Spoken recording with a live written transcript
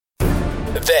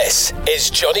This is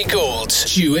Johnny Gould's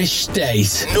Jewish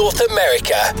State. North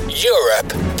America, Europe,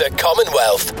 the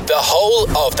Commonwealth, the whole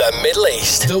of the Middle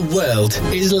East. The world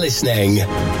is listening.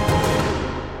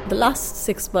 The last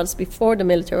 6 months before the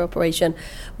military operation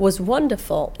was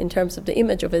wonderful in terms of the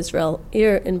image of Israel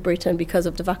here in Britain because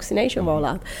of the vaccination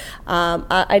rollout.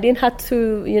 I didn't have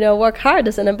to, work hard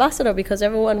as an ambassador because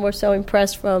everyone was so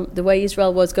impressed from the way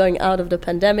Israel was going out of the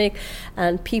pandemic,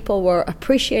 and people were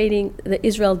appreciating the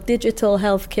Israel digital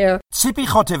healthcare. Tzipi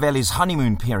Hotovely's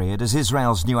honeymoon period as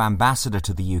Israel's new ambassador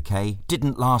to the UK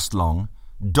didn't last long.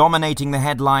 Dominating the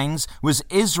headlines was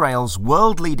Israel's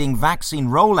world-leading vaccine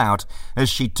rollout as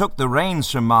she took the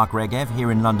reins from Mark Regev here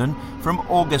in London from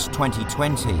August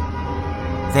 2020.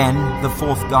 Then the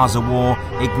Fourth Gaza War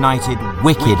ignited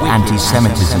wicked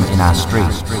anti-Semitism in our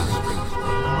streets.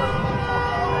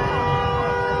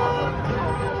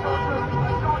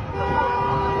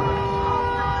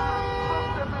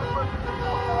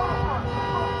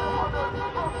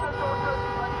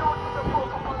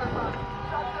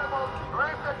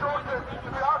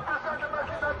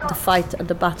 The fight and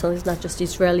the battle is not just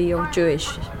Israeli or Jewish.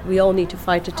 We all need to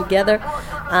fight it together.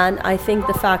 And I think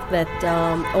the fact that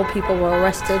all people were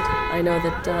arrested, I know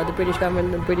that the British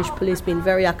government and the British police been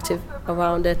very active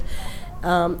around it,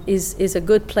 is a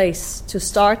good place to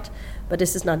start. But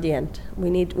this is not the end. We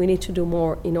need to do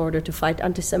more in order to fight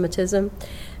anti-Semitism.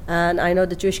 And I know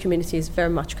the Jewish community is very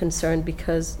much concerned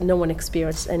because no one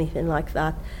experienced anything like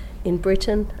that in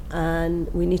Britain.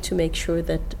 And we need to make sure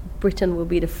that Britain will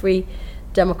be the free,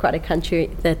 democratic country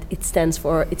that it stands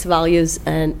for, its values,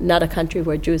 and not a country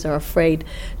where Jews are afraid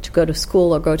to go to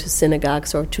school or go to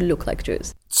synagogues or to look like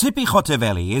Jews. Tzipi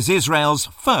Hotovely is Israel's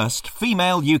first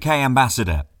female UK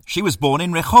ambassador. She was born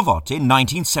in Rehovot in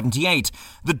 1978,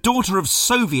 the daughter of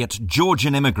Soviet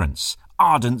Georgian immigrants,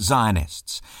 ardent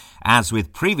Zionists. As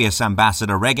with previous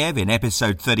Ambassador Regev in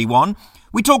episode 31,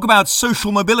 we talk about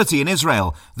social mobility in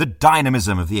Israel, the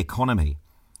dynamism of the economy.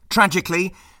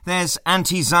 Tragically, there's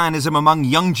anti-Zionism among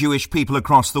young Jewish people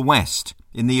across the West,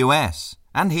 in the US,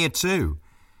 and here too.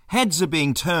 Heads are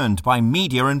being turned by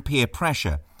media and peer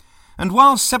pressure. And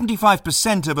while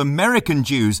 75% of American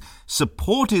Jews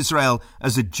support Israel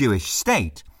as a Jewish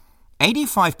state,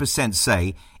 85%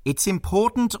 say it's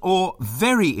important or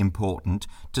very important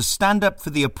to stand up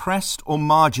for the oppressed or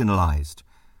marginalized.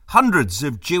 Hundreds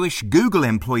of Jewish Google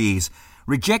employees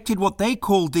rejected what they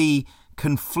called the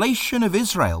conflation of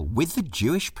Israel with the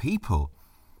Jewish people.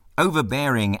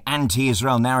 Overbearing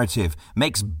anti-Israel narrative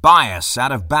makes bias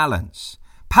out of balance.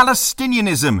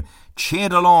 Palestinianism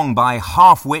cheered along by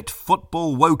half-wit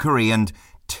football wokery and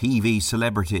TV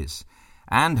celebrities.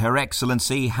 And Her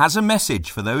Excellency has a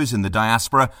message for those in the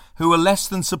diaspora who are less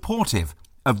than supportive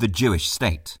of the Jewish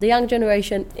state. The young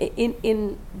generation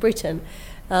in Britain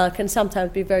can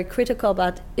sometimes be very critical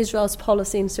about Israel's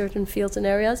policy in certain fields and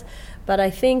areas, but I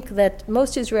think that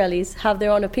most Israelis have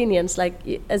their own opinions. Like,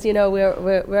 as you know,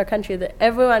 we're a country that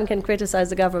everyone can criticize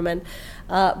the government,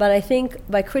 but I think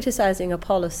by criticizing a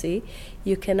policy,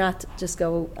 you cannot just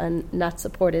go and not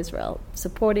support Israel.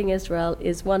 Supporting Israel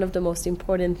is one of the most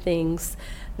important things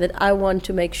that I want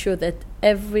to make sure that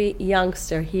every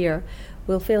youngster here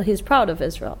will feel he's proud of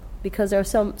Israel, because there are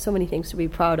so many things to be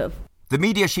proud of. The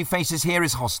media she faces here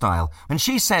is hostile, and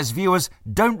she says viewers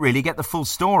don't really get the full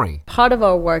story. Part of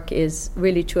our work is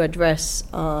really to address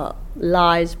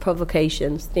lies,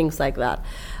 provocations, things like that.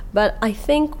 But I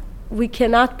think we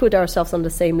cannot put ourselves on the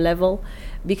same level,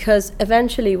 because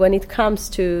eventually when it comes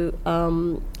to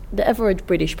the average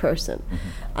British person,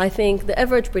 I think the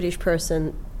average British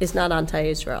person is not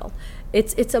anti-Israel.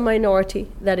 It's a minority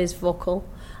that is vocal.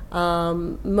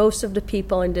 Most of the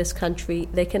people in this country,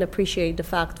 they can appreciate the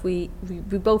fact we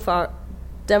both are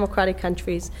democratic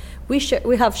countries. We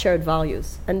have shared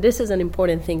values, and this is an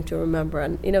important thing to remember.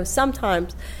 And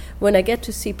sometimes when I get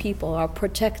to see people are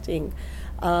protecting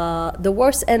the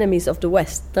worst enemies of the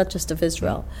West, not just of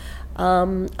Israel,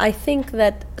 I think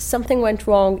that something went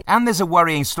wrong. And there's a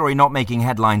worrying story not making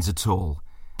headlines at all.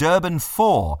 Durban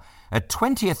 4, a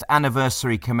 20th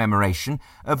anniversary commemoration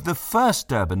of the first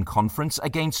Durban Conference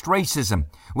against racism,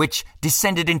 which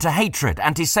descended into hatred,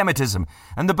 anti-Semitism,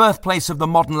 and the birthplace of the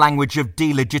modern language of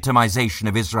delegitimization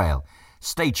of Israel.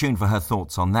 Stay tuned for her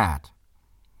thoughts on that.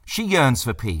 She yearns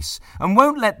for peace and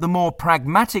won't let the more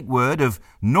pragmatic word of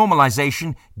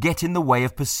normalization get in the way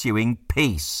of pursuing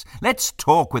peace. Let's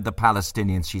talk with the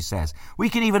Palestinians, she says. We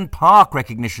can even park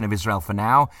recognition of Israel for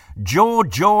now. Jaw,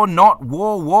 jaw, not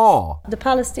war, war. The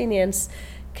Palestinians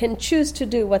can choose to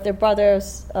do what their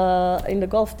brothers in the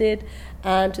Gulf did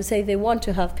and to say they want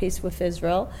to have peace with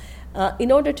Israel.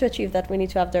 In order to achieve that, we need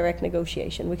to have direct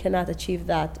negotiation. We cannot achieve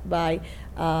that by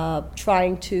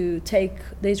trying to take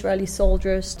the Israeli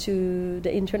soldiers to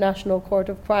the International Court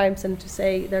of Crimes and to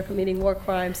say they're committing war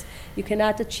crimes. You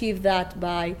cannot achieve that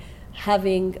by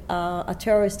having a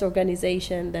terrorist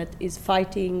organization that is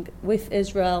fighting with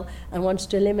Israel and wants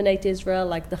to eliminate Israel,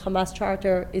 like the Hamas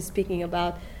Charter is speaking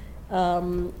about.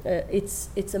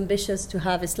 It's ambitious to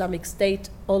have Islamic State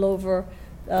all over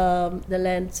the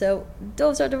land. So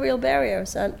those are the real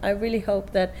barriers, and I really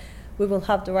hope that we will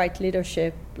have the right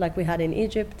leadership like we had in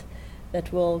Egypt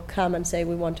that will come and say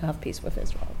we want to have peace with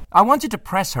Israel. I wanted to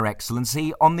press Her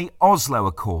Excellency on the Oslo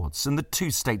Accords and the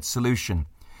two-state solution.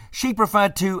 She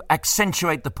preferred to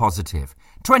accentuate the positive.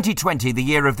 2020, the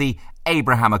year of the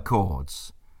Abraham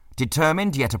Accords.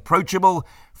 Determined yet approachable,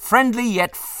 friendly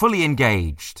yet fully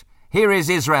engaged. Here is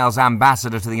Israel's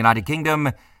ambassador to the United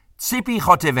Kingdom, Tzipi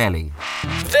Hotovely.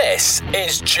 This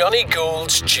is Johnny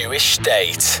Gould's Jewish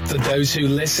State. For those who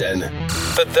listen.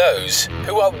 For those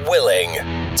who are willing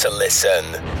to listen.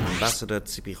 Ambassador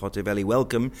Tzipi Hotovely,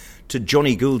 welcome to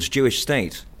Johnny Gould's Jewish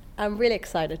State. I'm really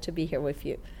excited to be here with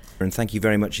you. And thank you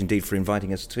very much indeed for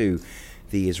inviting us to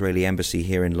the Israeli embassy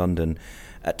here in London.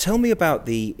 Tell me about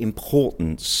the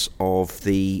importance of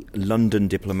the London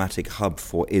diplomatic hub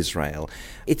for Israel.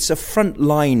 It's a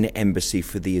frontline embassy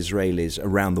for the Israelis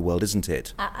around the world, isn't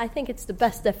it? I think it's the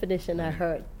best definition I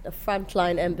heard, a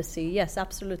frontline embassy. Yes,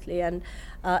 absolutely. And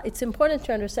it's important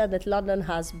to understand that London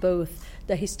has both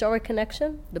the historic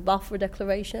connection, the Balfour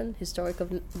Declaration, historic of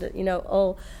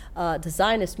the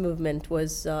Zionist movement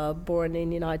was born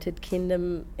in United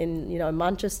Kingdom, in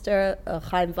Manchester,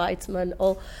 Chaim Weizmann,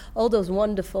 all those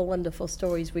wonderful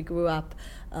stories. We grew up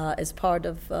as part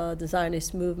of the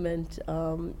Zionist movement.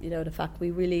 The fact we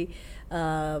really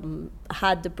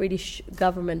had the British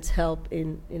government's help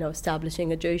in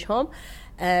establishing a Jewish home.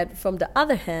 And from the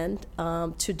other hand,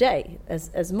 today,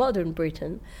 as modern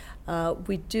Britain,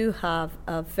 we do have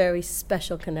a very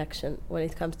special connection when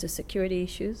it comes to security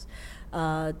issues.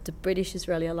 The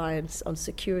British-Israeli alliance on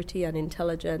security and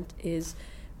intelligence is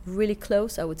really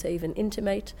close, I would say even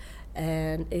intimate,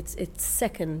 and it's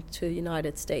second to the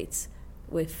United States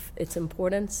with its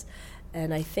importance.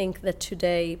 And I think that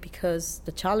today, because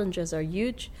the challenges are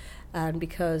huge, and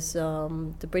because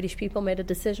the British people made a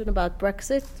decision about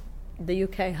Brexit, the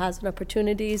UK has an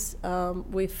opportunities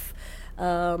with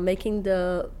making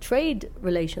the trade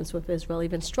relations with Israel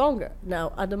even stronger.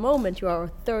 Now, at the moment, you are our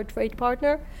third trade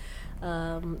partner,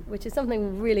 which is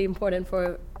something really important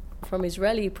from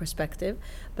Israeli perspective.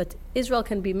 But Israel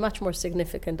can be much more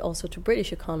significant also to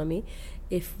British economy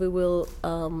if we will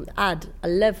add a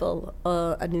level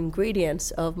and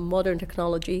ingredients of modern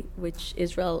technology, which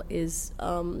Israel is,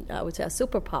 I would say, a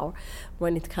superpower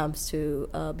when it comes to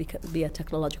be a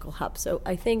technological hub. So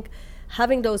I think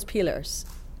having those pillars,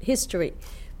 history,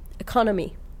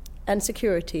 economy, and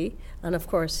security, and of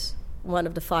course, one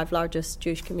of the 5 largest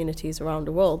Jewish communities around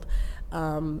the world,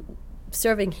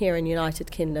 serving here in the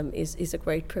United Kingdom is a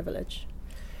great privilege.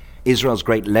 Israel's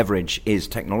great leverage is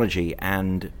technology,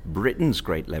 and Britain's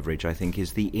great leverage, I think,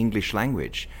 is the English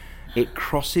language. It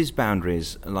crosses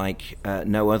boundaries like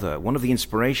no other. One of the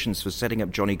inspirations for setting up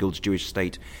Johnny Gould's Jewish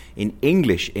State in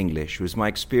English was my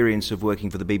experience of working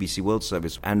for the BBC World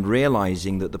Service and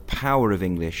realizing that the power of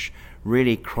English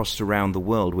really crossed around the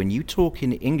world. When you talk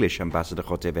in English, Ambassador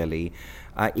Hotovely,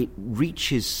 it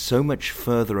reaches so much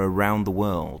further around the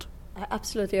world. I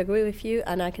absolutely agree with you,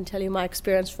 and I can tell you my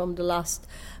experience from the last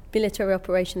military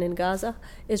operation in Gaza.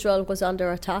 Israel was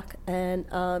under attack, and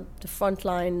the front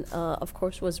line, of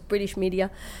course, was British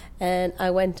media. And I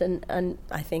went and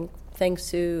I think thanks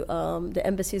to the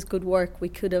embassy's good work, we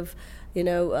could have,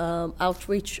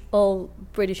 outreach all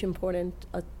British important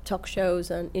talk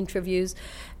shows and interviews.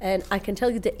 And I can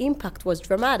tell you the impact was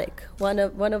dramatic. One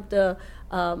of the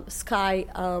Sky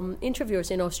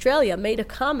interviewers in Australia made a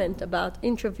comment about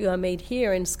interview I made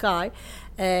here in Sky,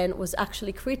 and was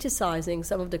actually criticizing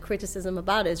some of the criticism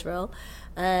about Israel.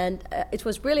 And it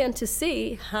was brilliant to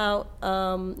see how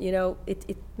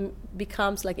it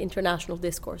becomes like international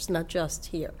discourse, not just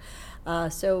here.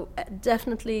 So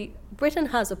definitely Britain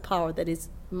has a power that is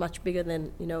much bigger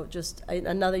than just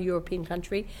another European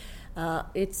country.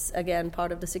 It's again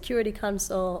part of the Security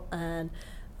Council, and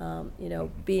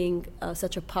being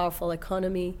such a powerful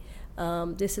economy,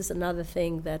 this is another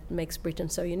thing that makes Britain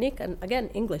so unique. And again,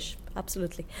 English,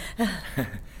 absolutely.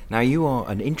 Now, you are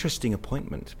an interesting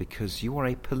appointment because you are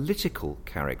a political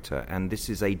character, and this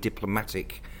is a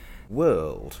diplomatic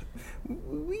world.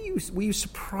 Were you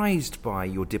surprised by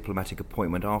your diplomatic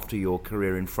appointment after your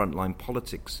career in frontline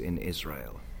politics in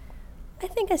Israel? I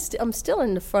think I'm still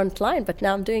in the front line, but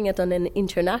now I'm doing it on an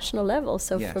international level.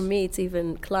 So Yes. for me, it's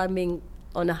even climbing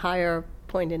on a higher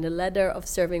point in the ladder of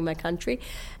serving my country.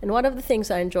 And one of the things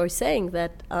I enjoy saying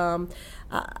that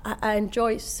I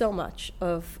enjoy so much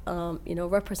of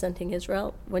representing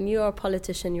Israel. When you are a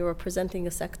politician, you're representing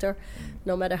a sector,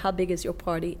 no matter how big is your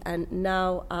party. And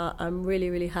now I'm really,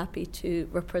 really happy to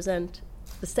represent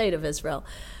the state of Israel,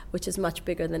 which is much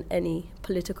bigger than any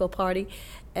political party.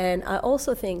 And I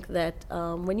also think that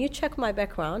when you check my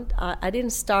background, I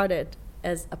didn't start it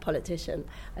as a politician.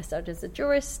 I started as a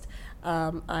jurist.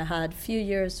 I had a few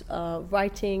years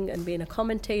writing and being a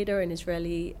commentator in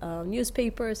Israeli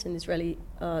newspapers and Israeli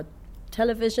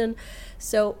television.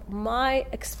 So my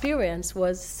experience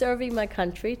was serving my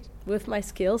country with my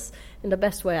skills in the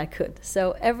best way I could.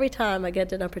 So every time I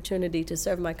get an opportunity to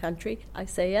serve my country, I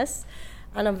say yes,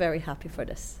 and I'm very happy for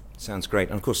this. Sounds great.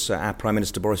 And of course, our Prime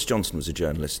Minister Boris Johnson was a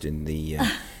journalist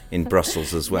in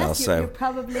Brussels as well. Yes, you're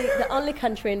probably the only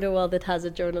country in the world that has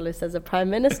a journalist as a Prime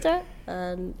Minister,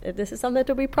 and this is something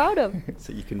to be proud of.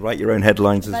 So you can write your own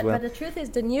headlines as well. But the truth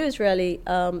is, the new Israeli,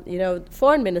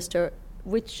 foreign minister,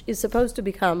 which is supposed to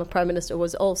become a Prime Minister,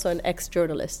 was also an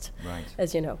ex-journalist, right?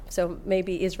 As you know. So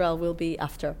maybe Israel will be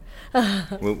after.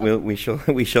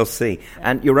 we shall see.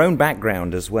 And your own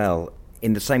background as well.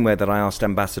 In the same way that I asked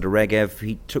Ambassador Regev,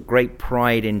 he took great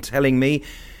pride in telling me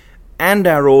and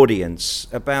our audience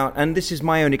about, and this is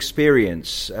my own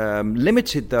experience,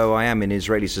 limited though I am in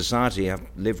Israeli society, I've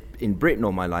lived in Britain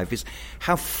all my life, is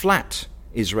how flat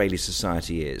Israeli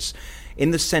society is. In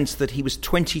the sense that he was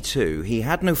 22, he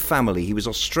had no family, he was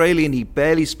Australian, he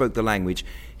barely spoke the language.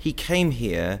 He came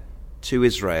here to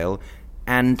Israel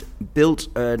and built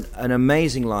an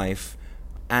amazing life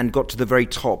and got to the very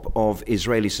top of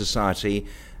Israeli society,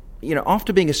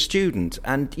 after being a student.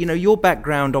 And, your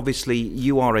background, obviously,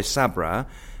 you are a Sabra,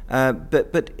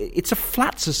 but it's a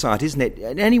flat society, isn't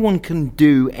it? Anyone can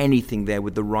do anything there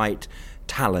with the right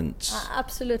talents.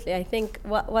 Absolutely. I think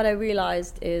what I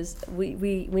realized is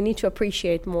we need to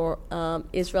appreciate more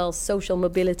Israel's social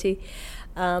mobility.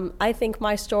 I think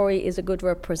my story is a good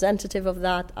representative of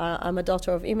that. I'm a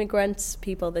daughter of immigrants,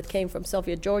 people that came from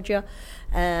Soviet Georgia,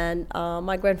 and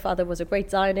my grandfather was a great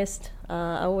Zionist.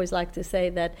 I always like to say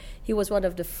that he was one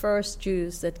of the first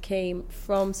Jews that came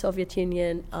from Soviet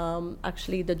Union.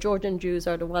 Actually, the Georgian Jews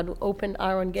are the one who opened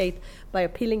Iron Gate by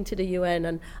appealing to the UN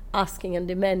and asking and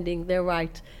demanding their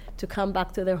right to come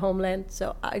back to their homeland.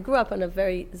 So I grew up on a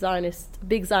very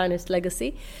big Zionist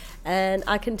legacy, and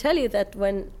I can tell you that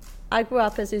when I grew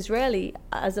up as Israeli,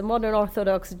 as a modern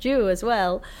Orthodox Jew as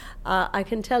well, I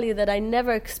can tell you that I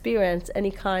never experienced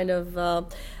any kind of,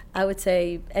 I would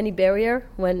say, any barrier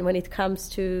when it comes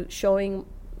to showing,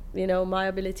 my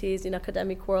abilities in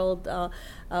academic world. I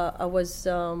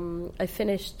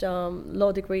finished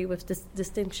law degree with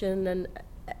distinction, and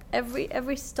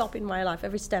every stop in my life,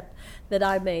 every step that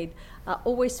I made, I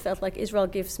always felt like Israel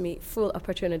gives me full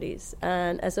opportunities.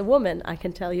 And as a woman, I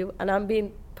can tell you, and I'm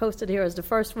being posted here as the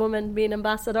first woman being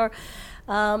ambassador,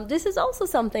 this is also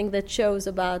something that shows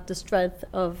about the strength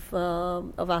of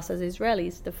us as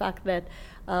Israelis. The fact that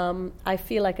I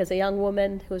feel like as a young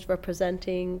woman who's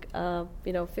representing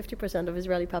 50% of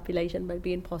Israeli population by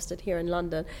being posted here in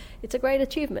London, it's a great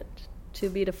achievement to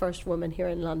be the first woman here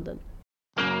in London.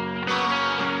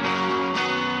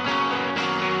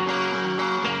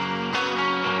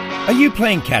 Are you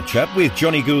playing catch-up with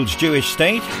Johnny Gould's Jewish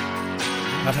State?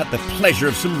 I've had the pleasure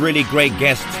of some really great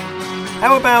guests.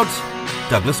 How about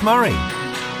Douglas Murray?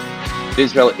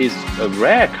 Israel is a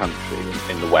rare country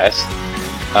in the West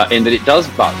in that it does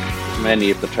buck many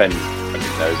of the trends. I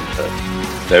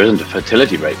mean, there isn't a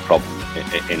fertility rate problem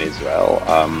in Israel.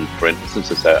 For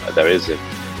instance, as there is in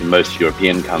most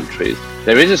European countries,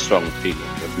 there is a strong feeling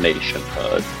of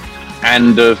nationhood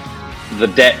and of the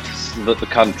depths that the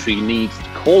country needs to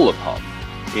call upon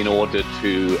in order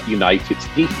to unite its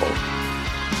people.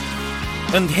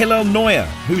 And Hillel Neuer,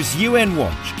 whose UN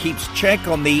Watch keeps check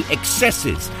on the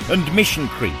excesses and mission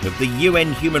creep of the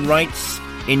UN human rights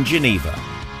in Geneva.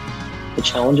 The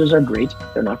challenges are great.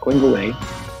 They're not going away.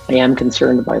 I am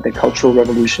concerned by the cultural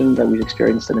revolution that we've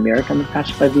experienced in America in the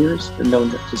past 5 years,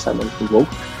 known to some as the woke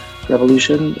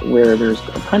revolution, where there's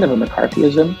a kind of a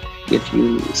McCarthyism. If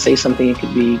you say something, it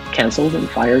could be canceled and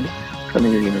fired from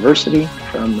your university,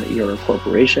 from your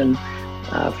corporation,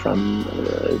 from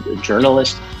a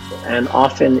journalist, and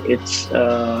often it's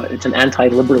an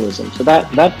anti-liberalism. So that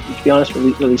to be honest,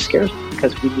 really scares me,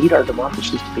 because we need our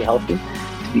democracies to be healthy,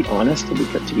 to be honest,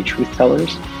 to be truth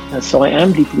tellers. So I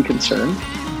am deeply concerned.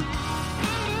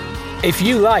 If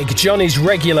you like Johnny's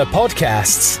regular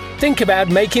podcasts, Think about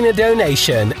making a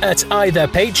donation at either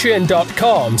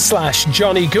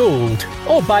patreon.com/Johnny Gould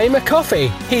or buy him a coffee.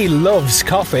 He loves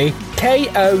coffee.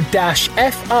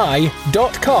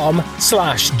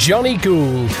 ko-fi.com/Johnny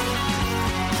Gould.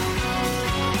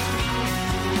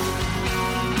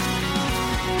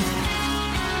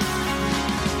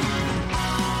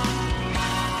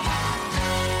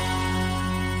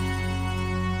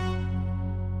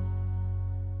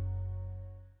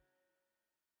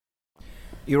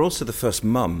 You're also the first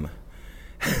mum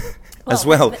as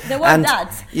well. There were and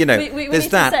dads. You know, we there's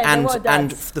need that, to say and there were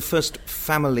dads. the first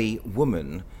family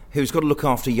woman who's got to look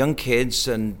after young kids,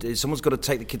 and someone's got to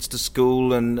take the kids to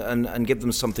school and give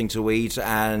them something to eat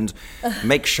and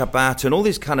make Shabbat and all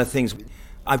these kind of things.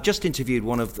 I've just interviewed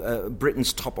one of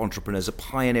Britain's top entrepreneurs, a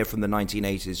pioneer from the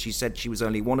 1980s. She said she was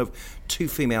only one of 2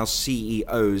 female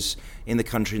CEOs in the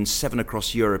country and 7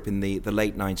 across Europe in the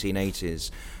late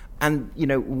 1980s. And, you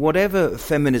know, whatever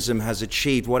feminism has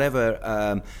achieved,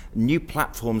 whatever new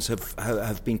platforms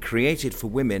have been created for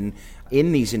women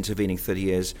in these intervening 30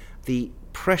 years, the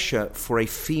pressure for a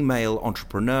female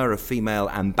entrepreneur, a female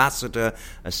ambassador,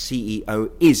 a CEO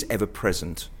is ever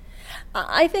present.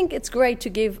 I think it's great to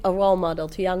give a role model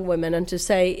to young women and to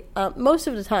say, most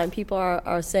of the time people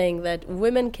are saying that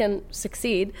women can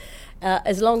succeed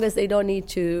as long as they don't need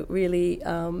to really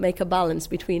make a balance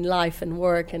between life and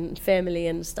work and family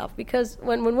and stuff. Because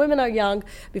when women are young,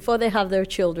 before they have their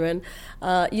children,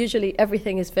 usually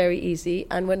everything is very easy.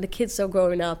 And when the kids are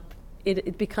growing up,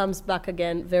 it becomes back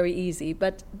again very easy.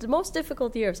 But the most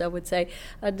difficult years, I would say,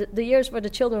 are the years where the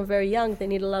children are very young. They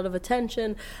need a lot of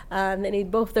attention, and they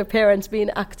need both their parents being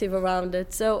active around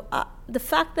it. So the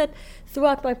fact that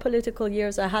throughout my political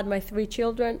years, I had my 3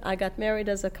 children. I got married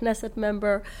as a Knesset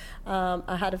member.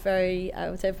 I had a very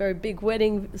big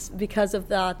wedding because of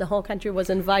that. The whole country was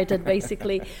invited,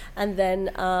 basically. And then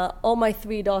all my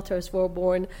 3 daughters were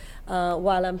born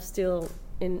while I'm still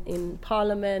in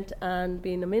Parliament and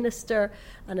being a minister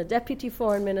and a deputy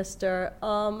foreign minister.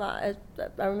 I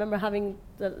remember having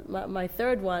my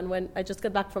 3rd one when I just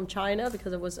got back from China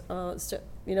because I was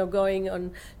going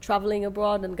on traveling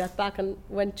abroad, and got back and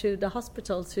went to the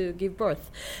hospital to give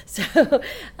birth. So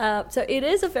it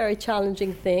is a very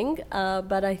challenging thing,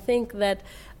 but I think that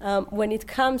when it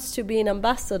comes to being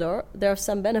ambassador, there are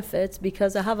some benefits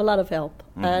because I have a lot of help.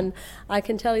 Mm-hmm. And I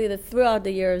can tell you that throughout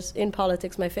the years in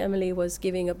politics, my family was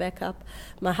giving a backup.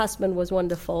 My husband was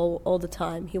wonderful all the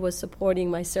time. He was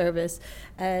supporting my service.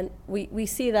 And we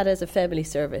see that as a family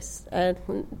service. And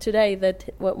today, that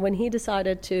when he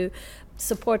decided to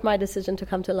support my decision to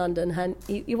come to London, and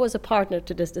he was a partner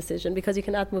to this decision, because you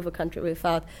cannot move a country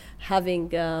without having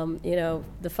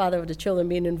the father of the children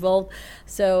being involved.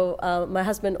 So my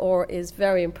husband Or is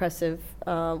very impressive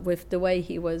with the way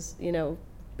he was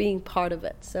being part of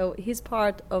it. So he's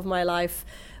part of my life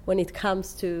when it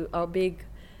comes to our big,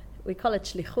 we call it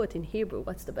shlichut in Hebrew.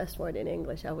 What's the best word in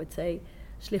English? I would say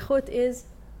shlichut is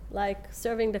like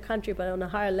serving the country, but on a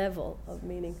higher level of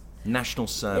meaning. National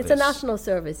service. It's a national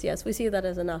service, yes. We see that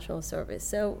as a national service.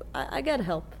 So I get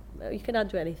help. You cannot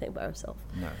do anything by yourself.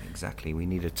 No, exactly. We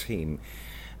need a team.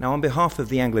 Now, on behalf of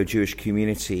the Anglo-Jewish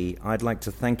community, I'd like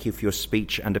to thank you for your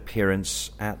speech and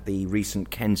appearance at the recent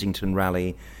Kensington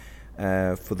rally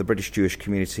for the British Jewish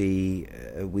community.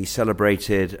 We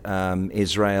celebrated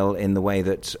Israel in the way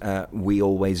that we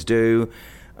always do.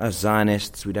 As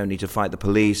Zionists, we don't need to fight the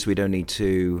police. We don't need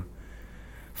to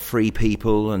free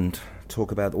people and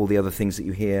talk about all the other things that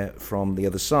you hear from the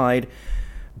other side.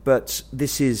 But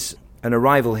this is an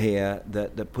arrival here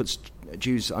that puts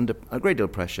Jews under a great deal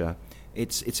of pressure.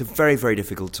 It's a very, very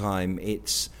difficult time.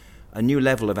 It's a new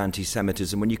level of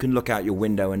anti-Semitism when you can look out your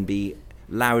window and be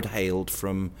loud-hailed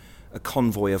from a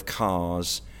convoy of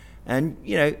cars and,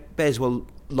 may as well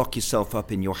lock yourself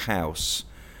up in your house.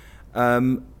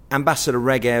 Ambassador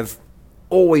Regev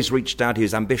always reached out.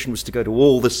 His ambition was to go to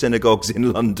all the synagogues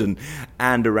in London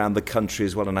and around the country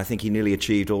as well, and I think he nearly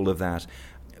achieved all of that.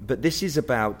 But this is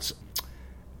about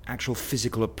actual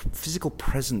physical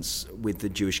presence with the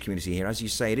Jewish community here. As you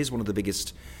say, it is one of the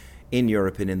biggest in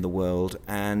Europe and in the world,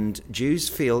 and Jews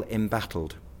feel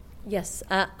embattled. Yes,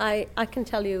 I can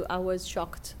tell you I was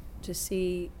shocked to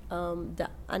see the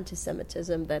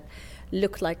anti-Semitism that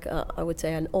looked like, I would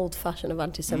say, an old fashion of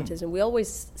anti-Semitism. We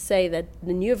always say that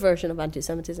the new version of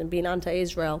anti-Semitism, being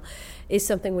anti-Israel, is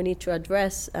something we need to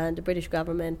address, and the British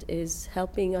government is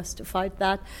helping us to fight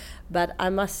that. But I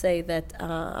must say that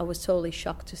I was totally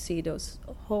shocked to see those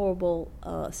horrible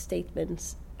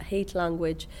statements hate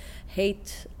language,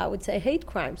 I would say hate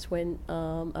crimes, when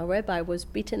a rabbi was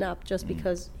beaten up just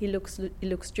because he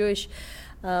looks Jewish.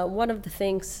 One of the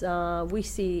things we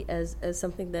see as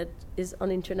something that is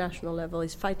on international level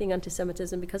is fighting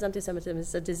anti-Semitism, because anti-Semitism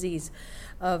is a disease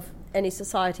of any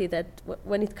society that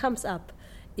when it comes up,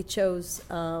 it shows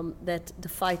that the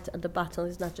fight and the battle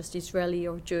is not just Israeli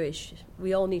or Jewish.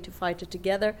 We all need to fight it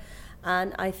together.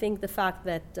 And I think the fact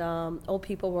that all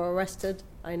people were arrested,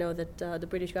 I know that the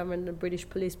British government and the British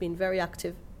police being very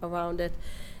active around it,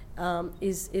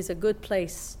 is a good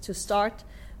place to start.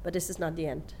 But this is not the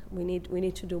end. We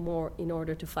need to do more in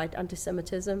order to fight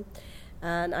anti-Semitism.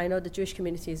 And I know the Jewish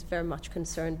community is very much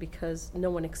concerned because no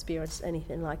one experienced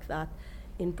anything like that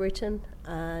in Britain.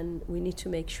 And we need to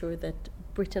make sure that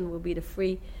Britain will be the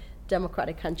free,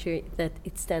 democratic country that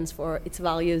it stands for, its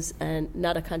values, and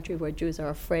not a country where Jews are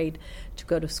afraid to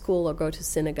go to school or go to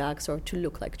synagogues or to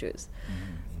look like Jews.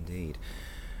 Indeed.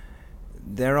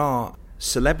 There are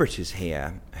celebrities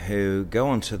here who go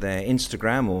onto their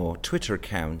Instagram or Twitter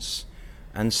accounts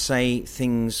and say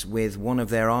things with one of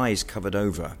their eyes covered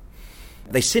over.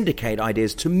 They syndicate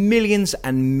ideas to millions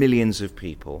and millions of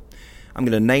people. I'm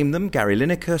going to name them: Gary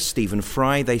Lineker, Stephen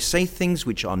Fry. They say things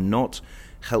which are not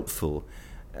helpful.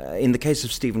 In the case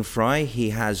of Stephen Fry, he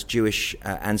has Jewish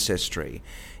ancestry.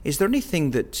 Is there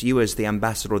anything that you as the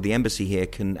ambassador or the embassy here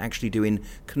can actually do in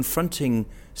confronting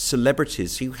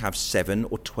celebrities who have 7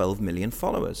 or 12 million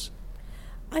followers?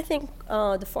 I think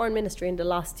the foreign ministry in the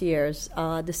last years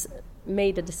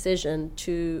made a decision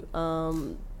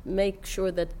to make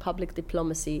sure that public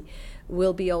diplomacy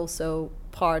will be also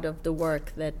part of the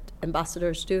work that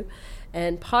ambassadors do.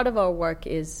 And part of our work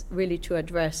is really to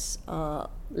address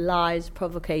lies,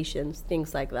 provocations,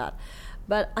 things like that.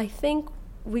 But I think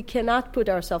we cannot put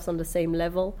ourselves on the same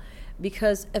level,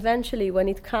 because eventually when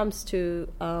it comes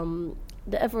to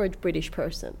the average British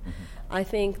person, I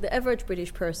think the average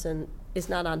British person is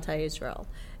not anti-Israel.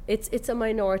 It's a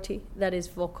minority that is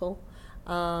vocal.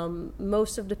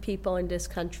 Most of the people in this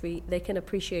country, they can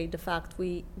appreciate the fact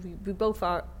we both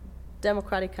are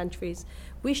democratic countries.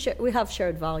 We have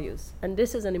shared values, and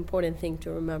this is an important thing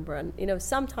to remember. And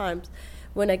sometimes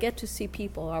when I get to see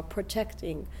people are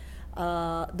protecting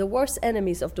the worst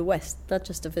enemies of the West, not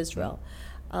just of Israel,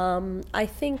 I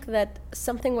think that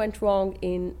something went wrong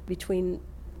in between.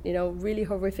 Really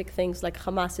horrific things like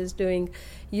Hamas is doing,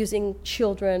 using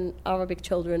children, Arabic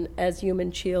children, as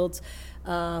human shields,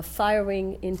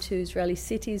 firing into Israeli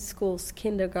cities, schools,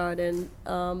 kindergarten.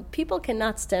 People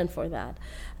cannot stand for that.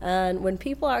 And when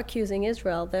people are accusing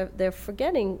Israel, they're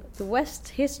forgetting the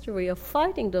West's history of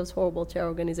fighting those horrible terror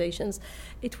organizations.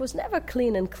 It was never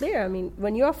clean and clear. I mean,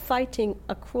 when you're fighting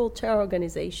a cruel terror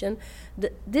organization,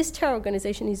 this terror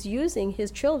organization is using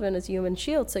his children as human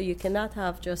shields, so you cannot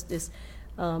have just this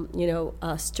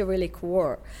Cyrillic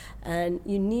war. And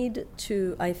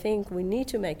I think we need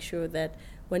to make sure that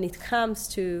when it comes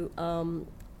to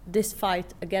this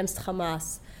fight against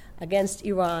Hamas, against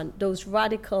Iran, those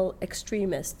radical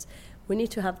extremists, we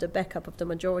need to have the backup of the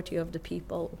majority of the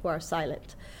people who are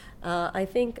silent. I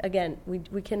think, again,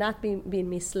 we cannot be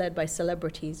misled by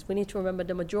celebrities. We need to remember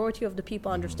the majority of the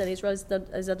people understand Israel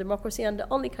as a democracy and the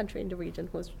only country in the region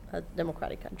who is a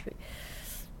democratic country.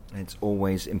 It's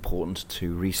always important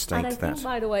to restate that. And I think,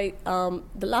 by the way,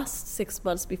 the last 6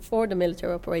 months before the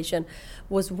military operation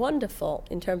was wonderful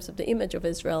in terms of the image of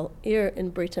Israel here in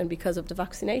Britain because of the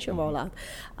vaccination rollout.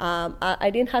 I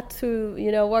didn't have to,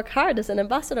 work hard as an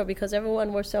ambassador because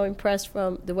everyone was so impressed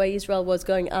from the way Israel was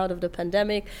going out of the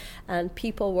pandemic, and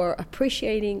people were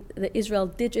appreciating the Israel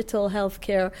digital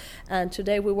healthcare. And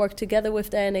today we work together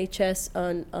with the NHS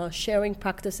on sharing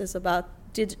practices about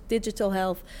digital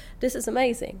health. This is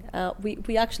amazing.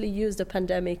 We actually used the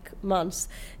pandemic months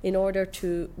in order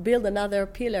to build another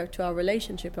pillar to our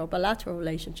relationship, our bilateral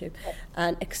relationship,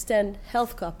 and extend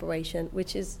health cooperation,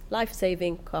 which is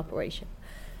life-saving cooperation.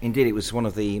 Indeed, it was one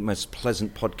of the most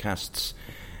pleasant podcasts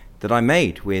that I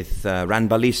made with Ran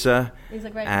Balisa. He's a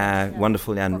great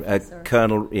wonderful, and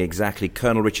Colonel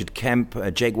Richard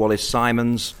Kemp, Jake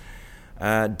Wallace-Simons,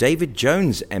 David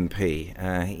Jones MP,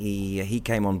 he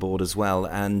came on board as well,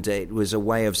 and it was a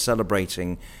way of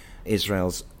celebrating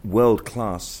Israel's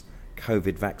world-class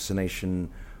COVID vaccination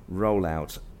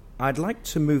rollout. I'd like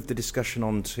to move the discussion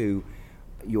on to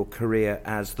your career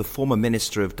as the former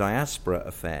Minister of Diaspora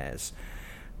Affairs.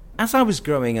 As I was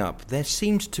growing up, there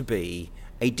seemed to be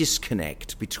a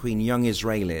disconnect between young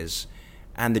Israelis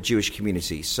and the Jewish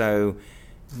community. So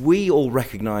we all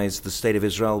recognized the State of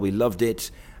Israel, we loved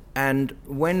it. And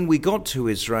when we got to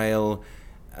Israel,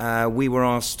 we were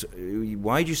asked,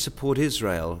 why do you support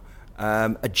Israel?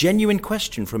 a genuine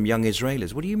question from young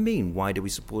Israelis. What do you mean? Why do we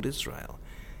support Israel?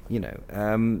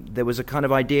 There was a kind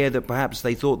of idea that perhaps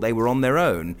they thought they were on their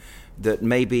own, that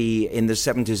maybe in the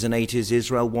 70s and 80s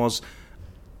Israel was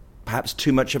perhaps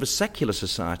too much of a secular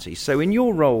society. So in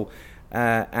your role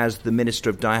as the Minister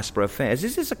of Diaspora Affairs,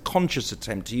 is this a conscious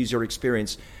attempt to use your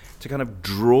experience to kind of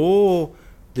draw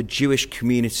the Jewish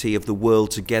community of the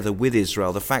world together with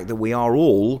Israel, the fact that we are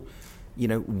all,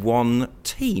 one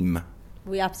team?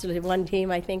 We absolutely one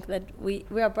team. I think that we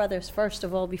are brothers, first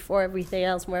of all, before everything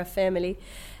else. We're a family.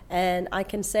 And I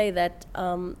can say that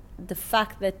the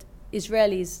fact that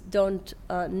Israelis don't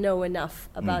know enough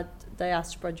about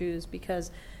diaspora Jews,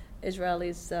 because Israel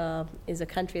is a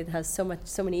country that has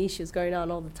so many issues going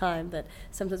on all the time that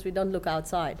sometimes we don't look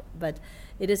outside. But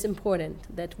it is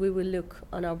important that we will look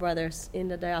on our brothers in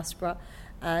the diaspora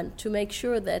and to make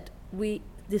sure that we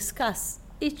discuss,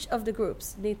 each of the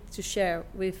groups need to share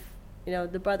with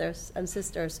the brothers and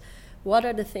sisters what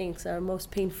are the things that are most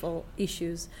painful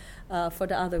issues for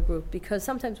the other group, because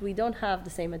sometimes we don't have the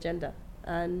same agenda,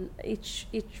 and each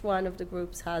one of the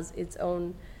groups has its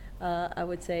own, I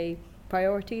would say,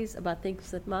 priorities about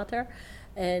things that matter,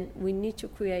 and we need to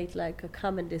create like a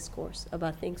common discourse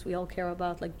about things we all care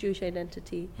about, like Jewish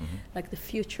identity, like the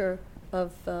future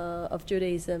of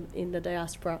Judaism in the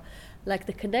diaspora, like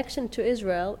the connection to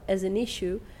Israel as an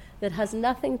issue that has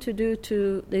nothing to do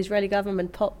to the Israeli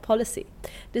government policy.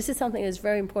 This is something that's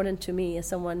very important to me as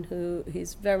someone who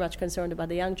is very much concerned about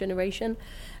the young generation.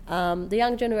 The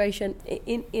young generation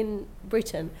in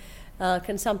Britain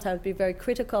can sometimes be very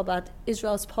critical about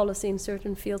Israel's policy in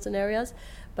certain fields and areas,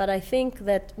 but I think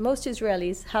that most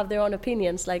Israelis have their own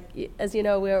opinions. Like, as you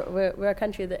know, we're a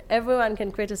country that everyone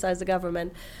can criticize the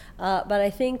government, but I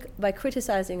think by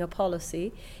criticizing a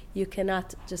policy, you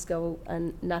cannot just go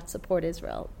and not support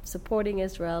Israel. Supporting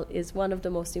Israel is one of the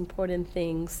most important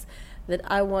things that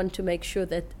I want to make sure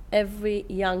that every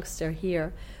youngster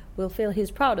here will feel he's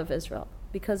proud of Israel,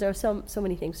 because there are so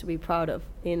many things to be proud of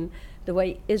in the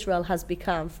way Israel has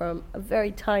become, from a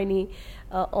very tiny,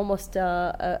 almost,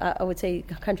 I would say,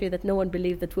 a country that no one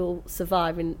believed that will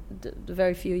survive in the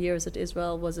very few years that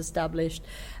Israel was established.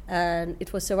 And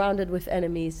it was surrounded with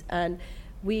enemies. And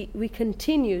we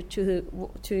continue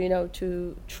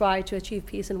to try to achieve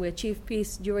peace, and we achieved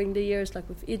peace during the years, like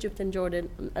with Egypt and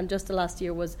Jordan. And just the last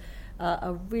year was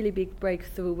a really big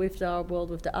breakthrough with the Arab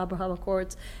world, with the Abraham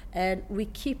Accords. And we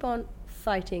keep on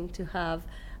fighting to have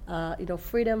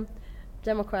freedom,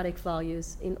 democratic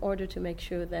values, in order to make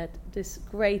sure that this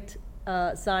great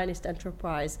Zionist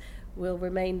enterprise will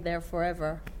remain there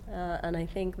forever. And I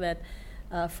think that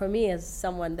for me, as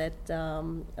someone that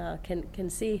can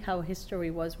see how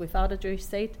history was without a Jewish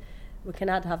state, we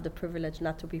cannot have the privilege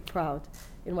not to be proud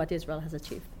in what Israel has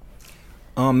achieved.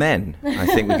 Amen. I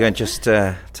think we're going to just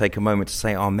take a moment to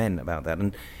say amen about that.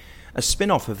 And a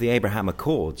spin-off of the Abraham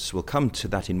Accords, we'll come to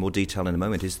that in more detail in a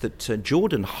moment, is that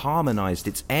Jordan harmonized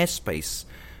its airspace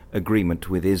agreement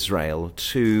with Israel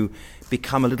to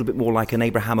become a little bit more like an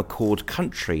Abraham Accord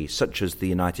country, such as the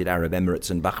United Arab Emirates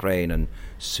and Bahrain and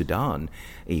Sudan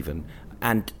even.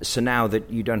 And so now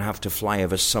that you don't have to fly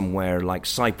over somewhere like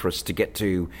Cyprus to get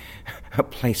to a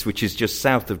place which is just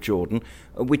south of Jordan,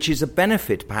 which is a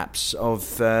benefit perhaps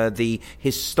of the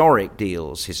historical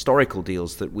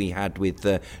deals that we had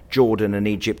with Jordan and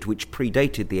Egypt, which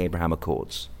predated the Abraham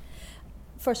Accords.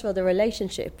 First of all, the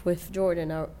relationship with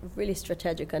Jordan are really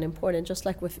strategic and important, just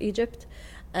like with Egypt.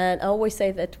 And I always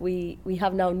say that we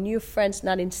have now new friends,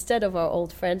 not instead of our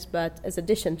old friends, but as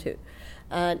addition to.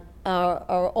 And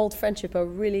our old friendship are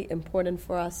really important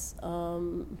for us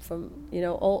from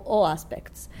all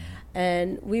aspects.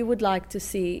 And we would like to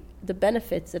see the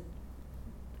benefits that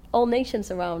all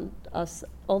nations around us,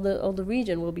 all the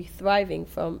region will be thriving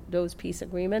from those peace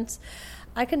agreements.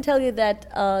 I can tell you that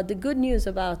the good news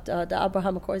about the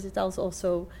Abraham Accords is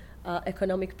also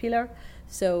economic pillar.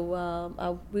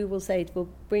 So we will say it will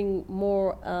bring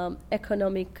more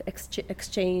economic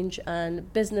exchange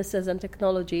and businesses and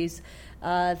technologies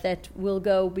that will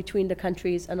go between the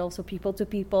countries, and also people to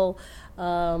people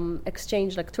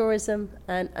exchange, like tourism.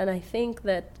 And I think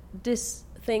that this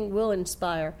thing will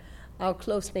inspire our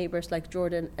close neighbors like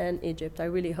Jordan and Egypt. I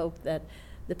really hope that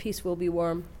the peace will be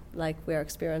warm, like we're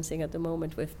experiencing at the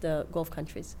moment with the Gulf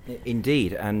countries.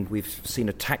 Indeed, and we've seen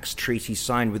a tax treaty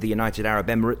signed with the United Arab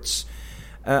Emirates.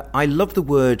 I love the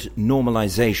word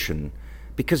normalization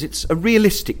because it's a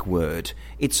realistic word.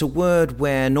 It's a word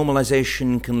where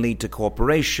normalization can lead to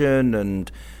cooperation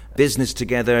and business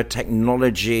together,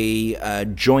 technology,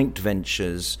 joint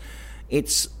ventures.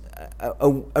 It's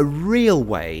a real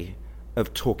way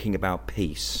of talking about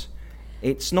peace.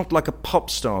 It's not like a pop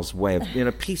star's way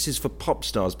of, peace is for pop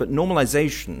stars, but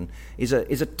normalization is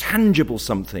a tangible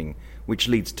something which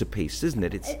leads to peace, isn't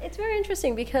it? It's very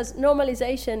interesting because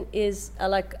normalization is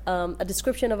a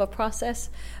description of a process,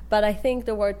 but I think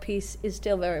the word peace is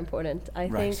still very important. I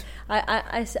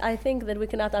think that we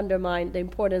cannot undermine the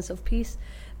importance of peace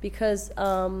because,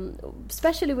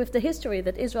 especially with the history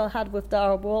that Israel had with the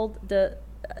Arab world,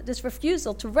 this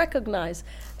refusal to recognize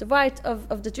the right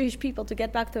of the Jewish people to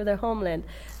get back to their homeland,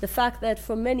 the fact that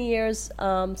for many years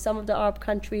some of the Arab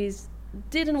countries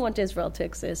didn't want Israel to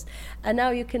exist, and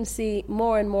now you can see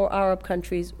more and more Arab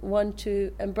countries want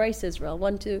to embrace Israel,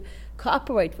 want to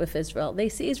cooperate with Israel. They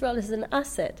see Israel as an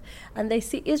asset, and they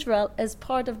see Israel as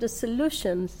part of the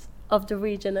solutions of the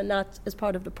region and not as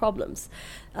part of the problems.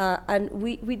 And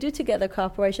we do together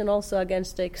cooperation also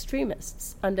against the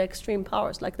extremists and the extreme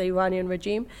powers like the Iranian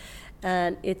regime,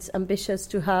 and it's ambitious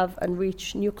to have and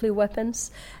reach nuclear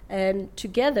weapons. And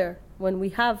together, when we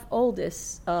have all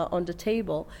this on the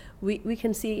table, we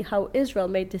can see how Israel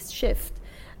made this shift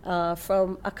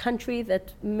from a country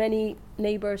that many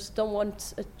neighbors don't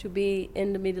want to be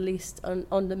in the Middle East,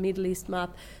 on the Middle East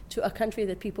map, to a country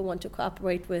that people want to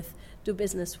cooperate with, do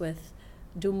business with,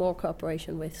 do more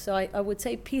cooperation with. So I would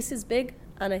say peace is big,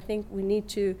 and I think we need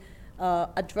to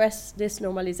address this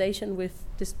normalization with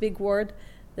this big word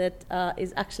that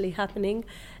is actually happening,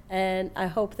 and I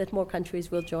hope that more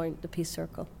countries will join the peace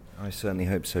circle. I certainly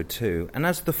hope so too. And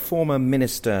as the former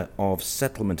Minister of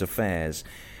Settlement Affairs,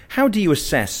 how do you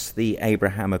assess the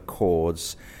Abraham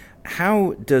Accords?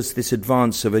 How does this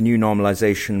advance of a new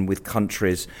normalization with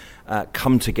countries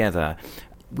come together?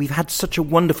 We've had such a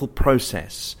wonderful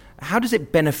process. How does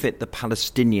it benefit the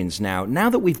Palestinians now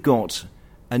that we've got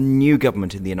a new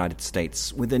government in the United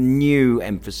States with a new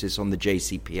emphasis on the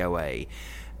JCPOA?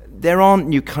 There aren't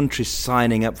new countries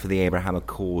signing up for the Abraham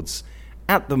Accords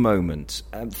at the moment.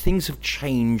 Things have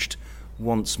changed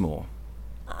once more.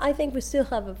 I think we still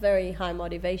have a very high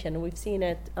motivation. We've seen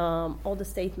it, all the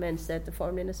statements that the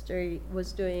foreign minister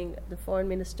was doing, the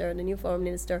new foreign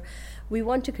minister. We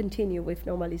want to continue with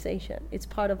normalization. It's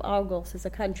part of our goals as a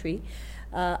country.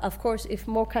 Of course, if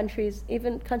more countries,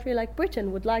 even a country like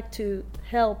Britain, would like to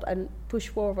help and push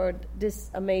forward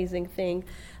this amazing thing,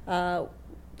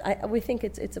 we think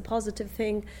it's a positive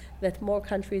thing that more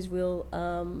countries will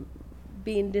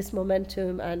be in this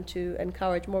momentum and to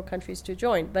encourage more countries to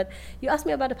join. But you asked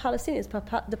me about the Palestinians.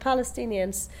 The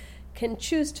Palestinians can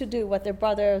choose to do what their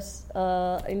brothers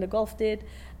in the Gulf did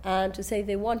and to say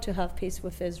they want to have peace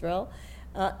with Israel.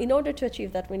 In order to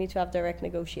achieve that, we need to have direct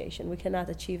negotiation. We cannot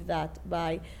achieve that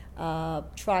by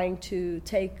trying to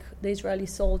take the Israeli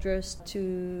soldiers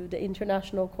to the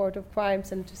International Court of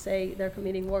Crimes and to say they're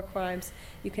committing war crimes.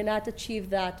 You cannot achieve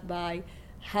that by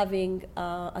having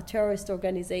a terrorist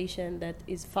organization that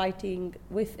is fighting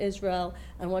with Israel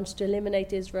and wants to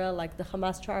eliminate Israel, like the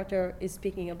Hamas Charter is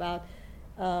speaking about.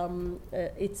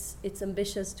 It's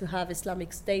ambitious to have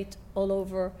Islamic State all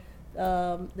over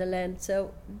the land.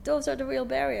 So those are the real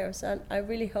barriers, and I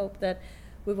really hope that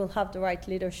we will have the right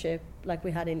leadership like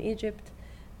we had in Egypt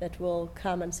that will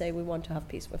come and say we want to have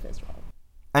peace with Israel.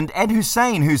 And Ed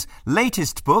Hussein, whose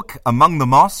latest book, Among the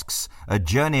Mosques, A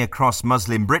Journey Across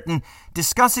Muslim Britain,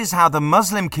 discusses how the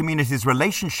Muslim community's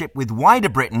relationship with wider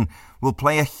Britain will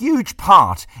play a huge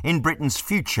part in Britain's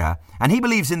future, and he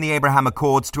believes in the Abraham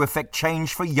Accords to effect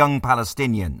change for young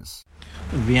Palestinians.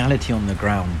 The reality on the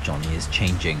ground, Johnny, is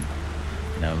changing.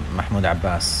 Mahmoud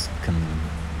Abbas can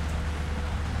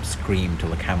scream till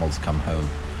the camels come home.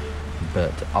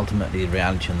 But ultimately, the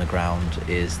reality on the ground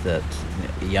is that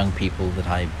young people that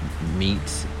I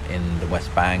meet in the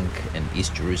West Bank, in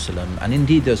East Jerusalem, and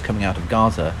indeed those coming out of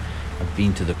Gaza, have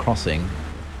been to the crossing,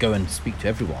 go and speak to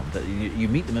everyone. That you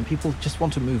meet them and people just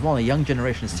want to move on. A young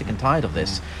generation is sick and tired of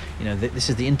this. This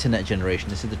is the internet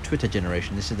generation, this is the Twitter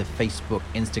generation, this is the Facebook,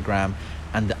 Instagram,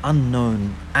 and the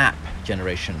unknown app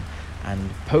generation.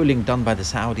 And polling done by the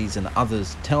Saudis and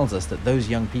others tells us that those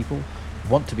young people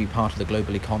want to be part of the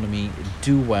global economy,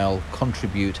 do well,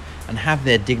 contribute, and have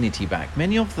their dignity back.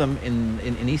 Many of them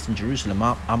in Eastern Jerusalem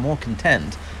are more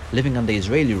content living under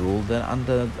Israeli rule than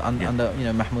under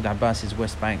Mahmoud Abbas's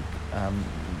West Bank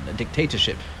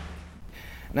dictatorship.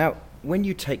 Now, when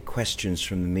you take questions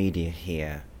from the media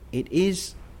here, it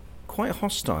is quite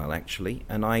hostile, actually,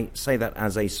 and I say that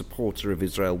as a supporter of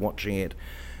Israel watching it.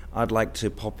 I'd like to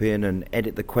pop in and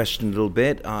edit the question a little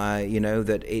bit,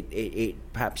 that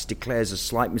it perhaps declares a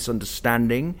slight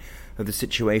misunderstanding of the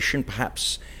situation.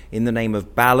 Perhaps in the name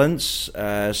of balance,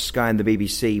 Sky and the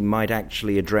BBC might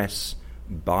actually address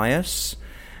bias.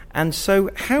 And so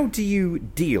how do you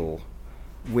deal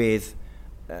with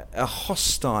a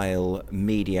hostile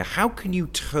media, how can you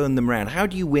turn them around? How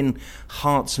do you win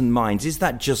hearts and minds? Is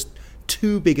that just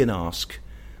too big an ask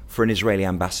for an Israeli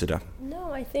ambassador?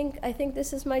 No, I think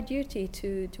this is my duty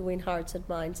to win hearts and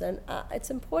minds, and it's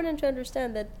important to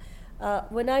understand that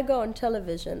when I go on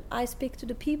television, I speak to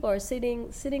the people who are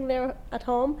sitting there at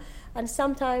home, and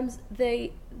sometimes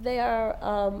they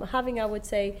are having, I would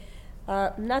say,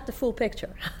 not the full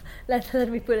picture. Let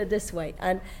me put it this way.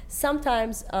 And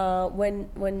sometimes when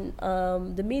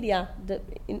the media,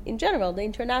 in general, the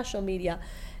international media,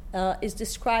 is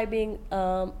describing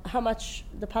how much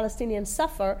the Palestinians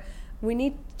suffer, we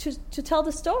need to tell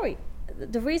the story.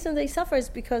 The reason they suffer is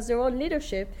because their own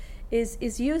leadership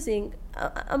is using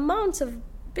amounts of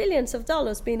billions of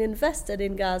dollars being invested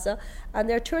in Gaza, and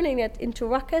they're turning it into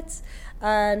rockets,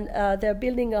 and they're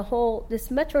building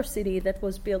this metro city that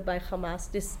was built by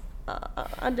Hamas, this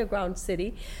underground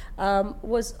city,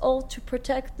 was all to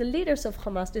protect the leaders of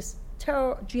Hamas, this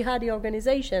terror jihadi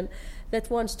organization that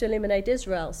wants to eliminate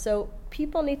Israel. So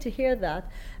people need to hear that,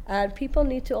 and people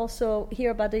need to also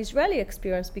hear about the Israeli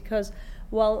experience, because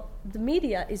while the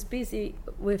media is busy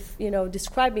with,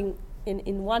 describing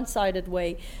in one-sided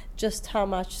way just how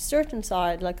much certain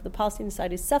side, like the Palestinian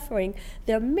side, is suffering,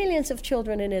 there are millions of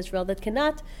children in Israel that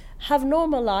cannot have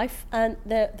normal life, and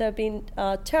they're being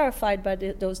terrified by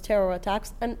those terror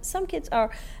attacks. And some kids are,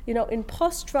 in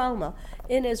post-trauma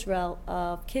in Israel,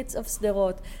 kids of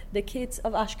Sderot, the kids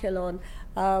of Ashkelon,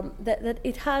 that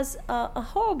it has a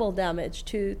horrible damage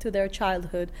to their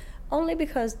childhood, only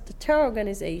because the terror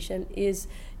organization is,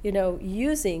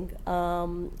 using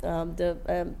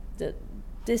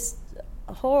this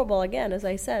horrible, again, as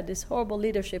I said, this horrible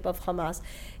leadership of Hamas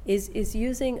is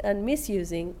using and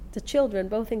misusing the children,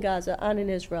 both in Gaza and in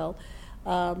Israel,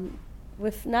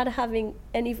 with not having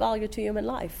any value to human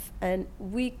life. And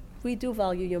we do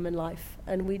value human life,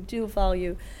 and we do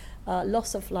value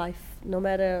loss of life, no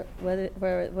matter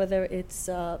whether it's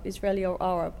Israeli or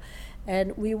Arab.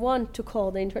 And we want to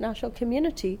call the international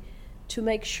community to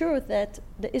make sure that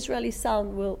the Israeli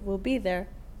sound will be there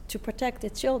to protect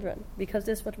its children, because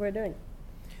this is what we're doing.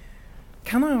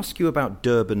 Can I ask you about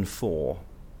Durban 4?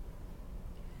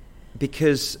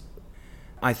 Because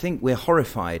I think we're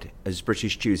horrified as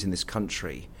British Jews in this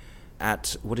country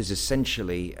at what is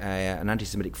essentially an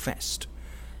anti-Semitic fest.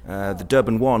 The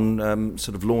Durban 1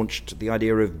 sort of launched the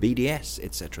idea of BDS,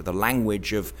 etc., the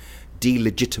language of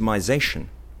delegitimization.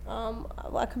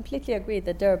 I completely agree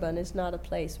that Durban is not a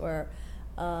place where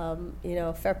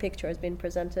a fair picture has been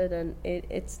presented, and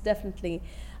it's definitely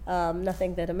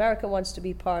nothing that America wants to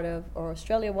be part of or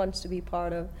Australia wants to be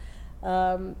part of.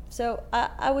 So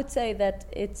I would say that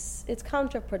it's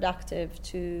counterproductive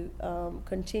to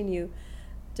continue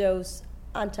those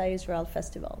anti-Israel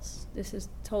festivals. This is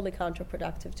totally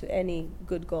counterproductive to any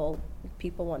good goal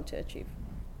people want to achieve.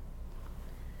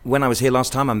 When I was here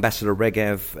last time, Ambassador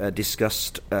Regev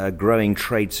discussed growing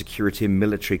trade, security and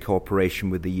military cooperation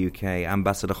with the UK.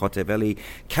 Ambassador Hotovely,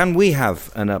 can we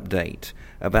have an update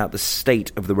about the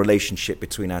state of the relationship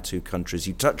between our two countries?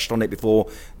 You touched on it before.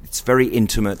 It's very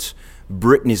intimate.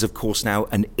 Britain is, of course, now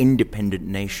an independent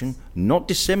nation, not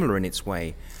dissimilar in its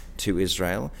way to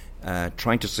Israel,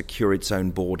 trying to secure its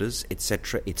own borders,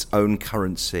 etc., its own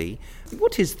currency.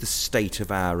 What is the state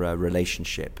of our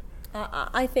relationship?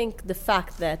 I think the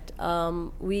fact that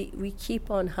we keep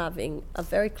on having a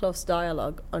very close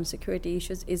dialogue on security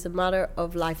issues is a matter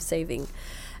of life-saving.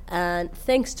 And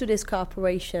thanks to this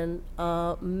cooperation,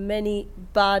 many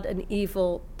bad and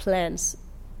evil plans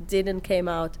didn't came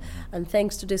out. And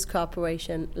thanks to this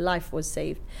cooperation, life was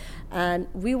saved. And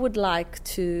we would like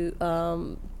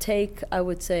to take, I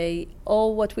would say,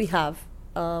 all what we have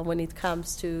when it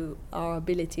comes to our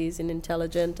abilities in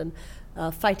intelligence and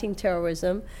fighting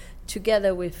terrorism,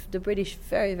 together with the British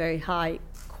very, very high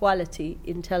quality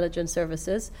intelligence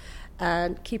services,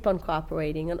 and keep on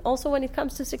cooperating. And also when it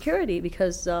comes to security,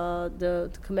 because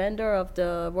the commander of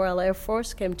the Royal Air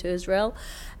Force came to Israel,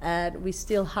 and we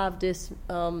still have this,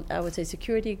 I would say,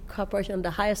 security cooperation on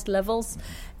the highest levels,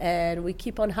 and we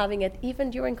keep on having it even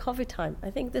during COVID time. I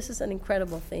think this is an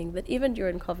incredible thing, that even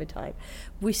during COVID time,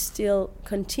 we still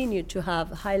continue to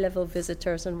have high-level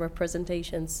visitors and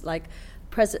representations like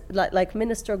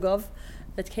Minister Gov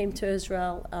that came to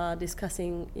Israel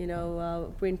discussing,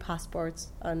 green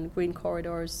passports and green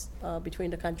corridors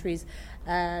between the countries.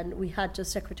 And we had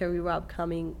just Secretary Raab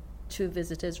coming to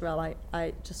visit Israel.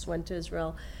 I just went to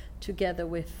Israel together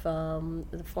with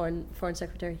the foreign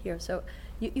secretary here. So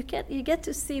you get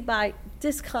to see by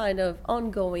this kind of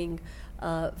ongoing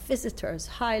visitors,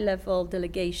 high-level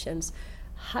delegations,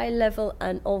 high-level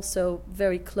and also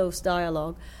very close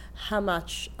dialogue, how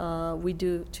much we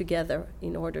do together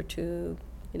in order to,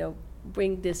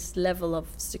 bring this level of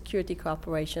security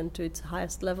cooperation to its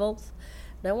highest levels.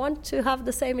 And I want to have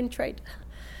the same in trade.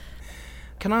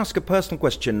 Can I ask a personal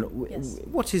question? Yes.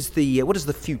 What does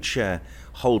the future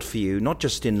hold for you, not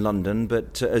just in London,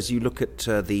 but as you look at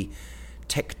the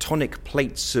tectonic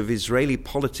plates of Israeli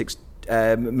politics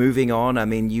moving on? I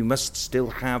mean, you must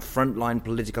still have frontline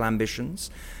political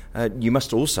ambitions. You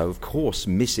must also, of course,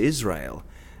 miss Israel.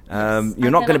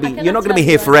 You're not going to be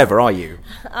here forever, are you?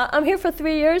 I'm here for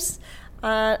 3 years.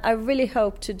 I really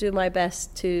hope to do my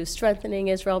best to strengthening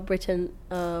Israel-Britain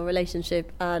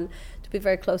relationship and to be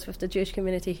very close with the Jewish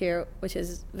community here, which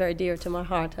is very dear to my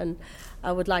heart. And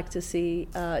I would like to see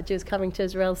Jews coming to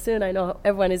Israel soon. I know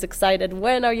everyone is excited.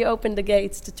 When are you open the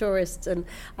gates to tourists? And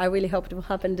I really hope it will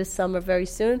happen this summer very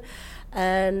soon.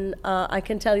 And I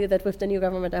can tell you that with the new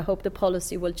government, I hope the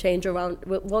policy will change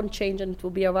won't change, and it will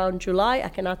be around July. I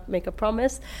cannot make a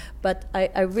promise, but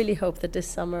I really hope that this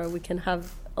summer we can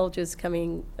have all Jews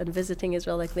coming and visiting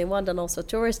Israel like they want, and also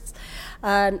tourists.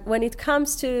 And when it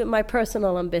comes to my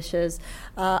personal ambitions,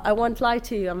 I won't lie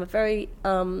to you. I'm a very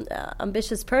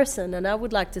ambitious person, and I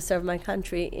would like to serve my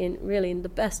country in the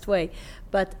best way.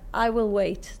 But I will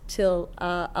wait till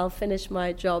I'll finish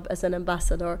my job as an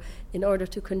ambassador in order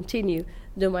to continue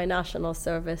do my national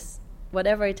service.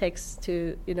 Whatever it takes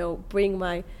to, bring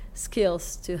my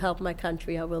skills to help my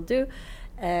country, I will do.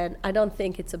 And I don't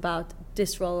think it's about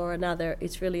this role or another.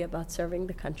 It's really about serving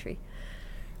the country.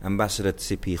 Ambassador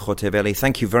Tzipi Hotovely,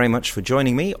 thank you very much for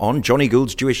joining me on Johnny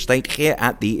Gould's Jewish State here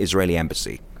at the Israeli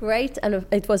Embassy. Great, and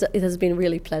it has been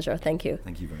really a pleasure. Thank you.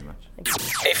 Thank you very much.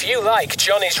 If you like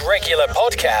Johnny's regular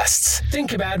podcasts,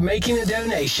 think about making a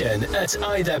donation at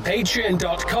either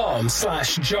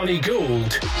patreon.com/Johnny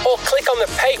Gould or click on the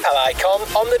PayPal icon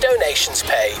on the donations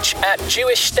page at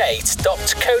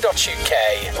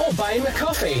jewishstate.co.uk or buy him a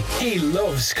coffee. He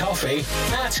loves coffee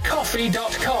at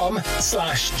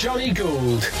coffee.com/Johnny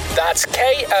Gould. That's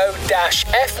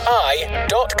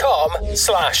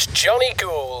ko-fi.com/Johnny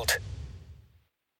Gould.